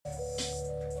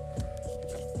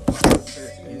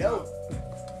Nope.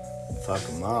 Fuck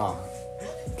them all.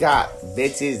 Got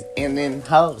bitches and then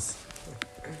hoes.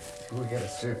 We got a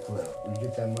strip club. We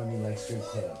get that money like strip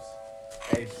clubs.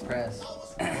 Hey, Press.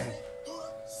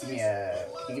 Can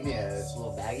you give me a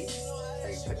little baggie so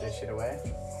I can put this shit away?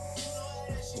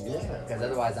 Yeah. Because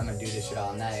otherwise I'm gonna do this shit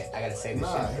all night. I gotta save this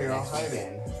shit for here, I'll next hide it.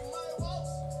 weekend.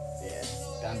 Yeah,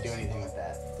 don't do anything with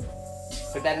that.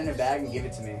 Put that in a bag and give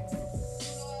it to me.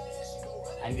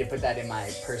 I need to put that in my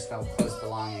personal close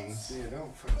belongings. Yeah,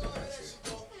 don't fuck with that shit.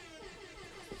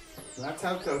 That's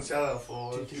how Coachella,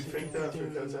 fool. You picked up for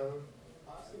Coachella?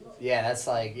 Yeah, that's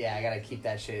like, yeah, I gotta keep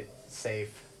that shit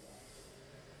safe.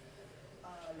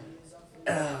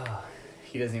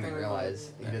 He doesn't even realize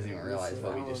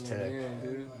what we just took. Again,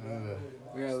 dude.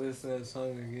 We gotta listen to that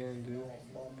song again, dude.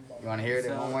 You wanna hear it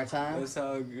one more time? That's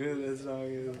how good that song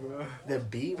is, bro. The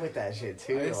beat with that shit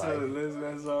too, I used to like, listen to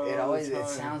that song it all always, the it time.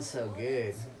 sounds so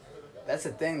good. That's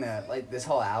the thing though, like this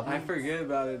whole album. I forget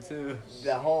about it too.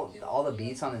 All the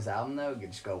beats on this album though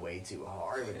could just go way too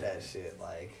hard with that shit,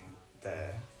 like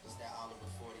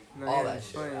No, all yeah, that it's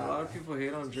shit. funny. A lot of people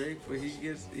hate on Drake, but he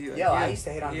gets. I used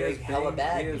to hate on Drake hella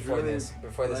bad before really, this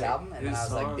album, and then I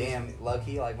was like, songs, damn,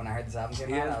 low-key, like when I heard this album came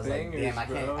He out, has I was like, bangers, damn, I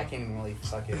bro. can't even really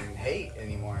fucking hate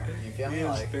anymore. You feel He me?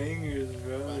 has Like, bangers,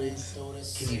 bro.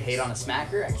 can you hate on a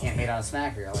smacker? I can't hate on a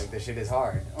smacker. Like this shit is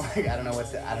hard. Like I don't know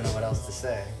what else to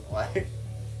say. Like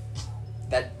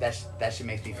that shit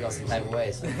makes me feel some type of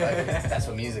way. So like, that's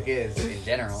what music is in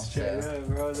general. So Yeah,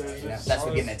 bro, you know, that's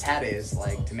what getting a tat is,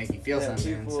 like, to make you feel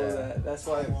something. People So that's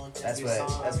why.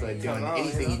 that's what doing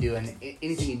anything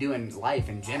you do in life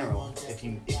in general. If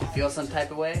you feel some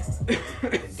type of way,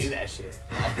 then do that shit.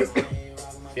 Like,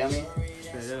 feel me?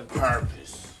 Straight up.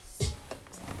 Purpose.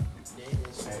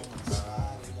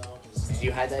 Did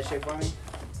you hide that shit for me?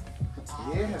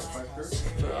 Yeah,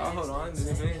 fucker. Bro, I'll hold on.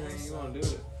 If anything, you won't do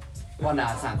it. Well, no,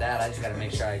 it's not that. I just gotta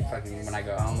make sure I fucking, when I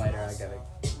go home later, I gotta,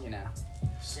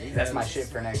 that's my shit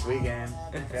for next weekend.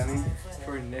 Feel me?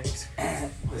 For next.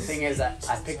 The thing is, I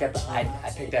picked up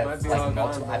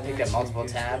multiple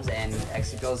tabs and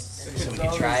executors so we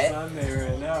could try it.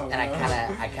 Right now, And I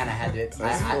kind of had to.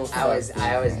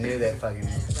 I always knew that fucking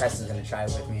Preston's gonna try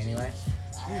it with me anyway.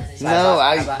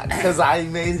 So Because I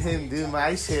made him do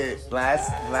my shit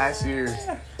last year,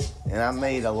 and I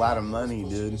made a lot of money,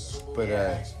 dude. But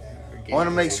I want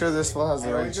to make sure this fool has the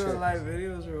Are we right doing shit. live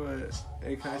videos or what?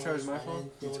 Hey, can I charge my phone?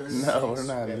 You charge it? No, we're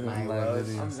not doing Mine live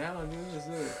was. I'm videos. down, dude. Let's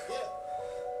do it.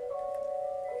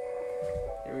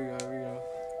 Here we go.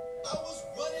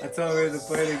 I told her to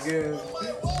play it again.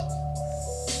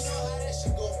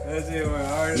 Let's see where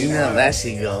hard You know that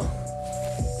shit go.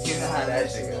 You know how that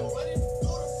shit goes.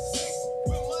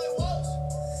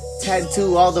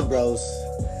 Tattoo all the bros.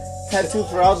 Tattoo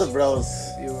for all the bros.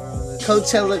 You were on this.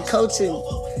 Coachella coaching.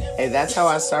 Hey, that's how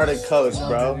I started Coach,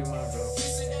 bro. Do my bro.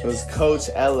 It was Coach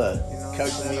Ella. You know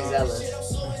Coaching these Ellis.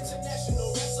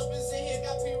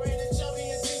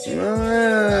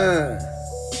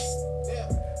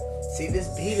 See, this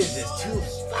beat is just too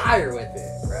fire with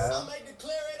it, bro.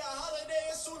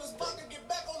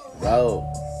 Bro.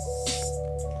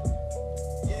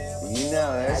 You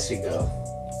know that shit go.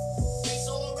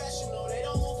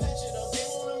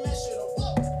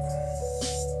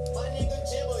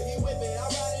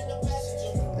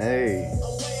 Hey.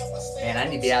 Man, I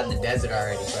need to be out in the desert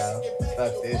already, bro.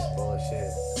 Fuck this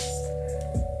bullshit.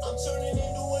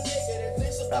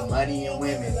 About money and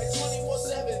women.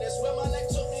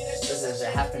 This is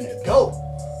happening to go.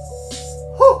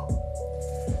 Whew.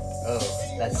 Oh,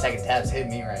 that second tab's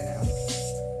hitting me right now.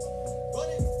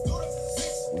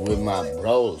 With my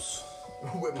bros.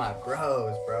 With my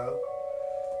bros, bro.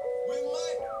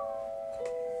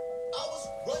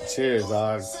 Cheers,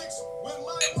 dog.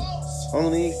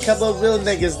 Only a couple of real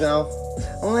niggas know.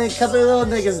 Only a couple of real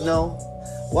niggas know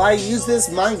why I use this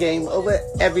mind game over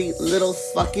every little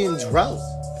fucking dro.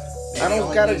 I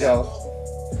don't gotta go.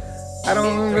 I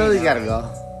don't really gotta go.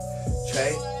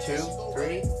 Trey, 2,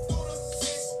 3.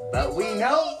 But we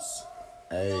know.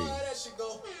 Hey.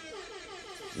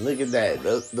 Look at that.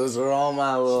 Those are all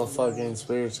my little fucking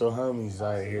spiritual homies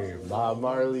right here. Bob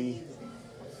Marley.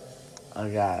 I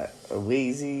got a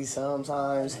Weezy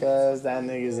sometimes, cause that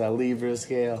nigga's a Libra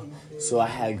scale. So I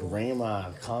had grandma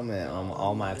comment on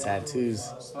all my tattoos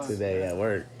today at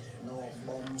work.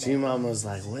 G-Mom was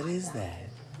like, "What is that?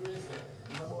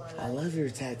 I love your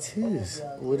tattoos.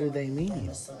 What do they mean?"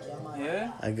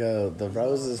 Yeah? I go, "The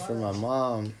roses for my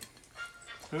mom."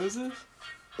 Who is this?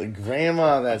 The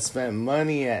grandma that spent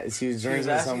money she was drinking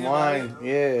some asking about wine.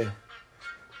 Yeah.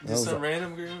 Just Those some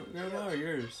random grandma or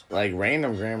yours? like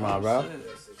random grandma, bro. Shit.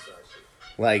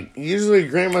 Like, usually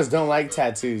grandmas don't like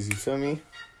tattoos, you feel me?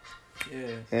 Yeah.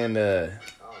 And it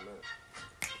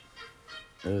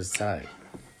was tight.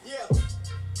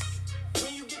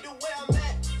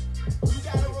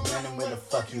 Random, where the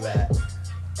fuck you at?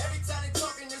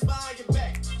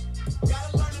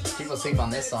 People sleep on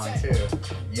this song too.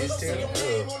 Used to?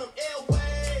 Ooh.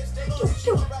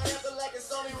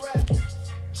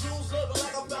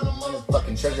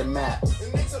 Fucking treasure map.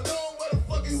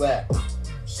 Where you at?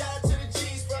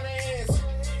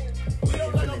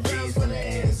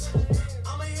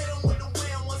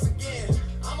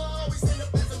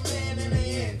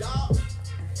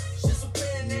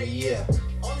 Yeah.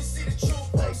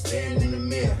 Like staring in the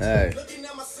mirror. Hey.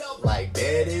 Like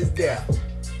that is there.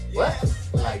 What?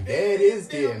 Like that is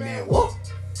there, man. Whoa.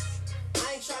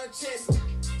 I ain't tryna chase it.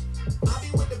 I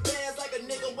be with the bands like a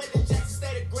nigga with the Jackson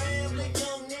State of Graham. Like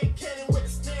young Nick Cannon with the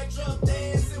snare drum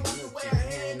dancing. Watch the way I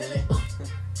handle it.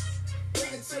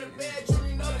 Bring it to the bedroom,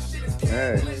 you know the shit is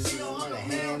canceled. You know I'm the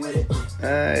hand with it.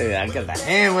 Hey, I got the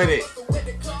hand with it. With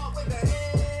the car with the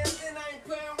hands, and I ain't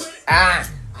playing with it. Ah.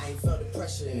 I ain't felt the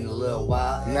pressure In a little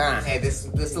while. Nah. Hey, this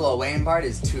Lil Wayne part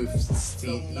is too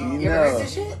steep. You ever know. heard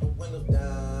this shit?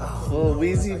 Well,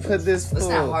 Weezy put this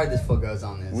Listen how fool. hard this fool goes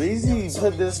on this. Weezy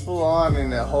put this fool on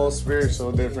in a whole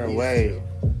spiritual different way.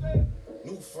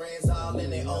 New friends all in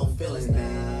their old feelings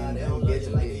now. They don't get you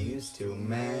like they used to,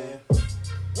 man.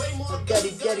 Way more gutty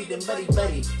than buddy.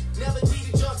 Never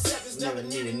needed your acceptance, Never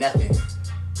needed nothing.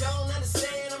 Don't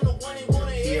understand, I'm the one they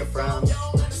wanna hear from.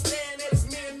 Don't understand that it's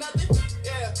me or nothing.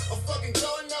 Yeah, I'm fucking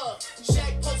going up.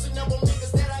 Shaq posting up on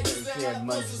niggas that I used to Yeah, have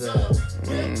much posters up. up.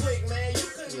 Real quick, man, you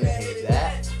couldn't have hated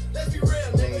that. Let's be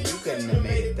real, nigga, You couldn't have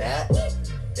made it that.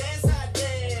 Dance, I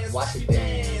dance. Watch it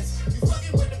dance. You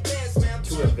fucking with the best, man, I'm To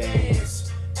too advance.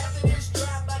 advanced. After this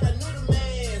drop, I got new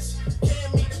demands.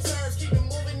 Can't meet the terms, keep it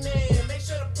moving in. Make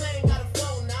sure the plane got a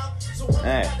phone now. So when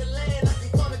Hey. we got the land, I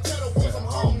can come and tell the wolves I'm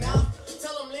home now.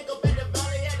 Tell them link up at the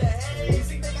valley at the haze.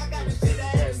 He think I got the shit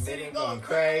that had the city going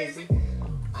crazy.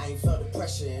 I ain't felt the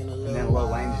pressure in a little And then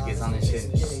Lil Wayne just gets on this shit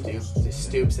and just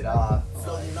stoops it off.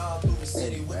 Floating all through the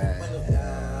city with the window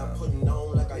down. Putting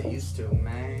on like I They used used to,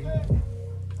 man. to.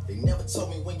 They never told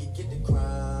me when you get the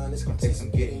grind. It's gonna Take take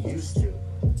some some getting used to.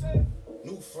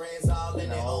 New friends all in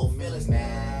their old feelings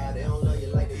now. They don't love you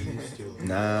like they used to.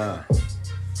 Nah.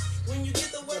 When you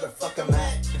get the where the fuck I'm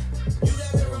at, you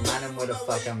gotta Remind him where the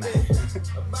fuck I'm at.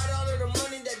 about all of the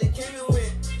money that they came in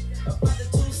with. About the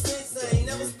 2 cents I ain't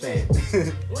never spent.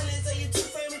 When they say you're too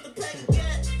famous to pay the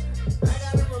cat, I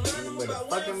gotta remind them Where the about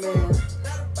fuck where I'm I'm from. at.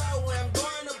 Not about where I'm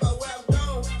going, about where I'm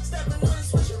going. Stepping on the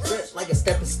switch and rush. Like a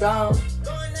stepping stone.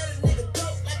 Going at a nigga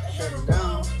throat like a hammer Shut it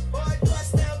down. Boy, do I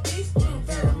smell beef?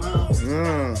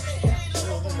 Pheromones.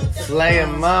 Flay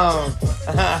him on.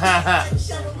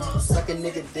 Suck a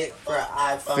nigga dick for an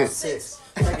iPhone 6. Suck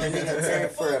a nigga Terry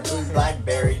for a blue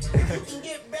Blackberry.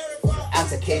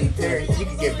 Ounce of Katy Perry. You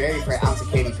can get buried for an ounce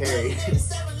of Katy Perry.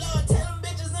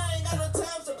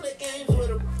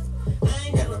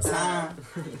 Got no time.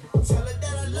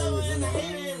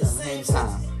 At the same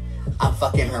time. I'm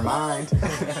fucking her mind.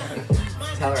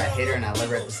 Tell her I hate her and I love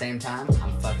her at the same time.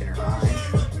 I'm fucking her mind.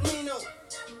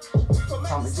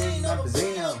 Call me Gene, not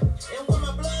Pizzino.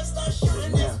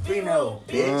 Yeah, Reno,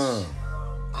 bitch.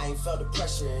 I ain't felt the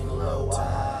pressure in a little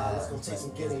while. It's gonna take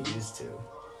some getting used to.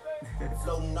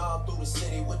 Floating all through the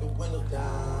city with the window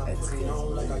down. Putting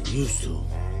on like I used to.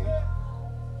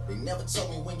 They never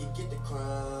told me when you get the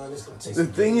crown. It's gonna take The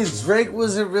some thing getting is, Drake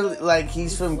wasn't really like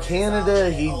he's from Canada.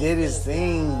 He did his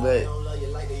thing, but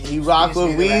he rocked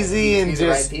with Weezy and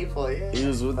just people, yeah. he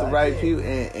was with the Fuck right yeah. people,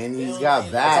 and he's got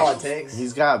back. That's all it takes.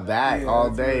 He's got back all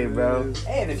day, bro.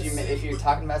 Hey, and if you're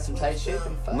talking about some tight shit,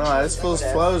 then fuck. No, this fool's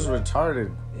flow is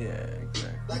retarded. Yeah,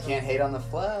 exactly. You can't hate on the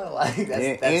flow. Like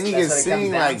that's And he can that's what it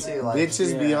sing comes like down to.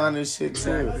 bitches be on this shit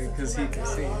too. Exactly, because he can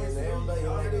sing.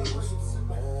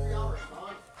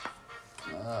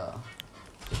 Oh,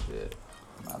 shit.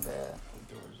 My bad.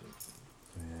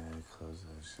 Yeah, close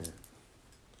that shit.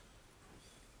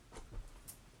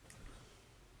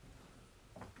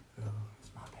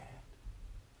 It's my bad.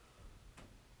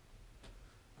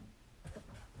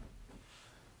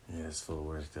 Yeah, this fool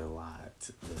worked a lot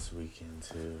this weekend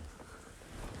too.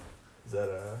 Is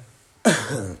that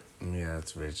Yeah,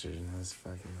 it's Richard. That's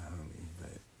fucking the homie.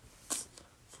 But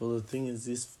fool, the thing is,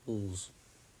 these fools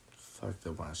fucked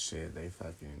up my shit. They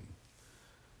fucking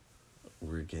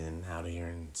were getting out of here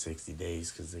in 60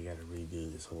 days because they got to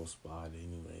redo this whole spot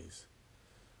anyways.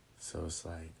 So it's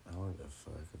like, I don't give a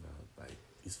fuck about, like,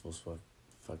 these fools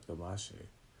fucked up my shit.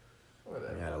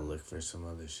 whatever? I gotta look for some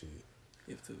other shit.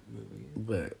 You have to move again.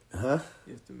 But, huh?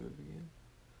 You have to move again.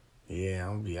 Yeah,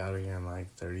 I'm gonna be out of here in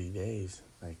like 30 days.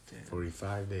 Like Damn.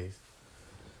 45 days.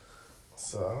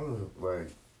 So I'm like,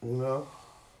 you know,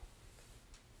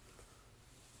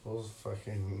 those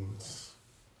fucking.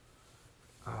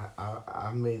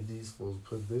 I made these fools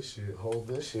hold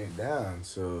this shit down.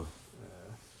 So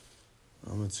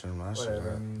I'm gonna turn my shit Whatever,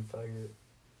 I up. mean, fuck it.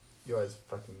 You always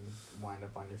fucking wind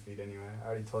up on your feet anyway. I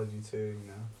already told you to, you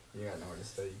know. You got nowhere to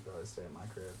stay, you can always stay at my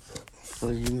crib. But.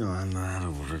 Well, you know I know how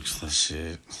to work this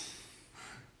shit.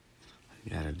 I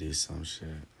gotta do some shit.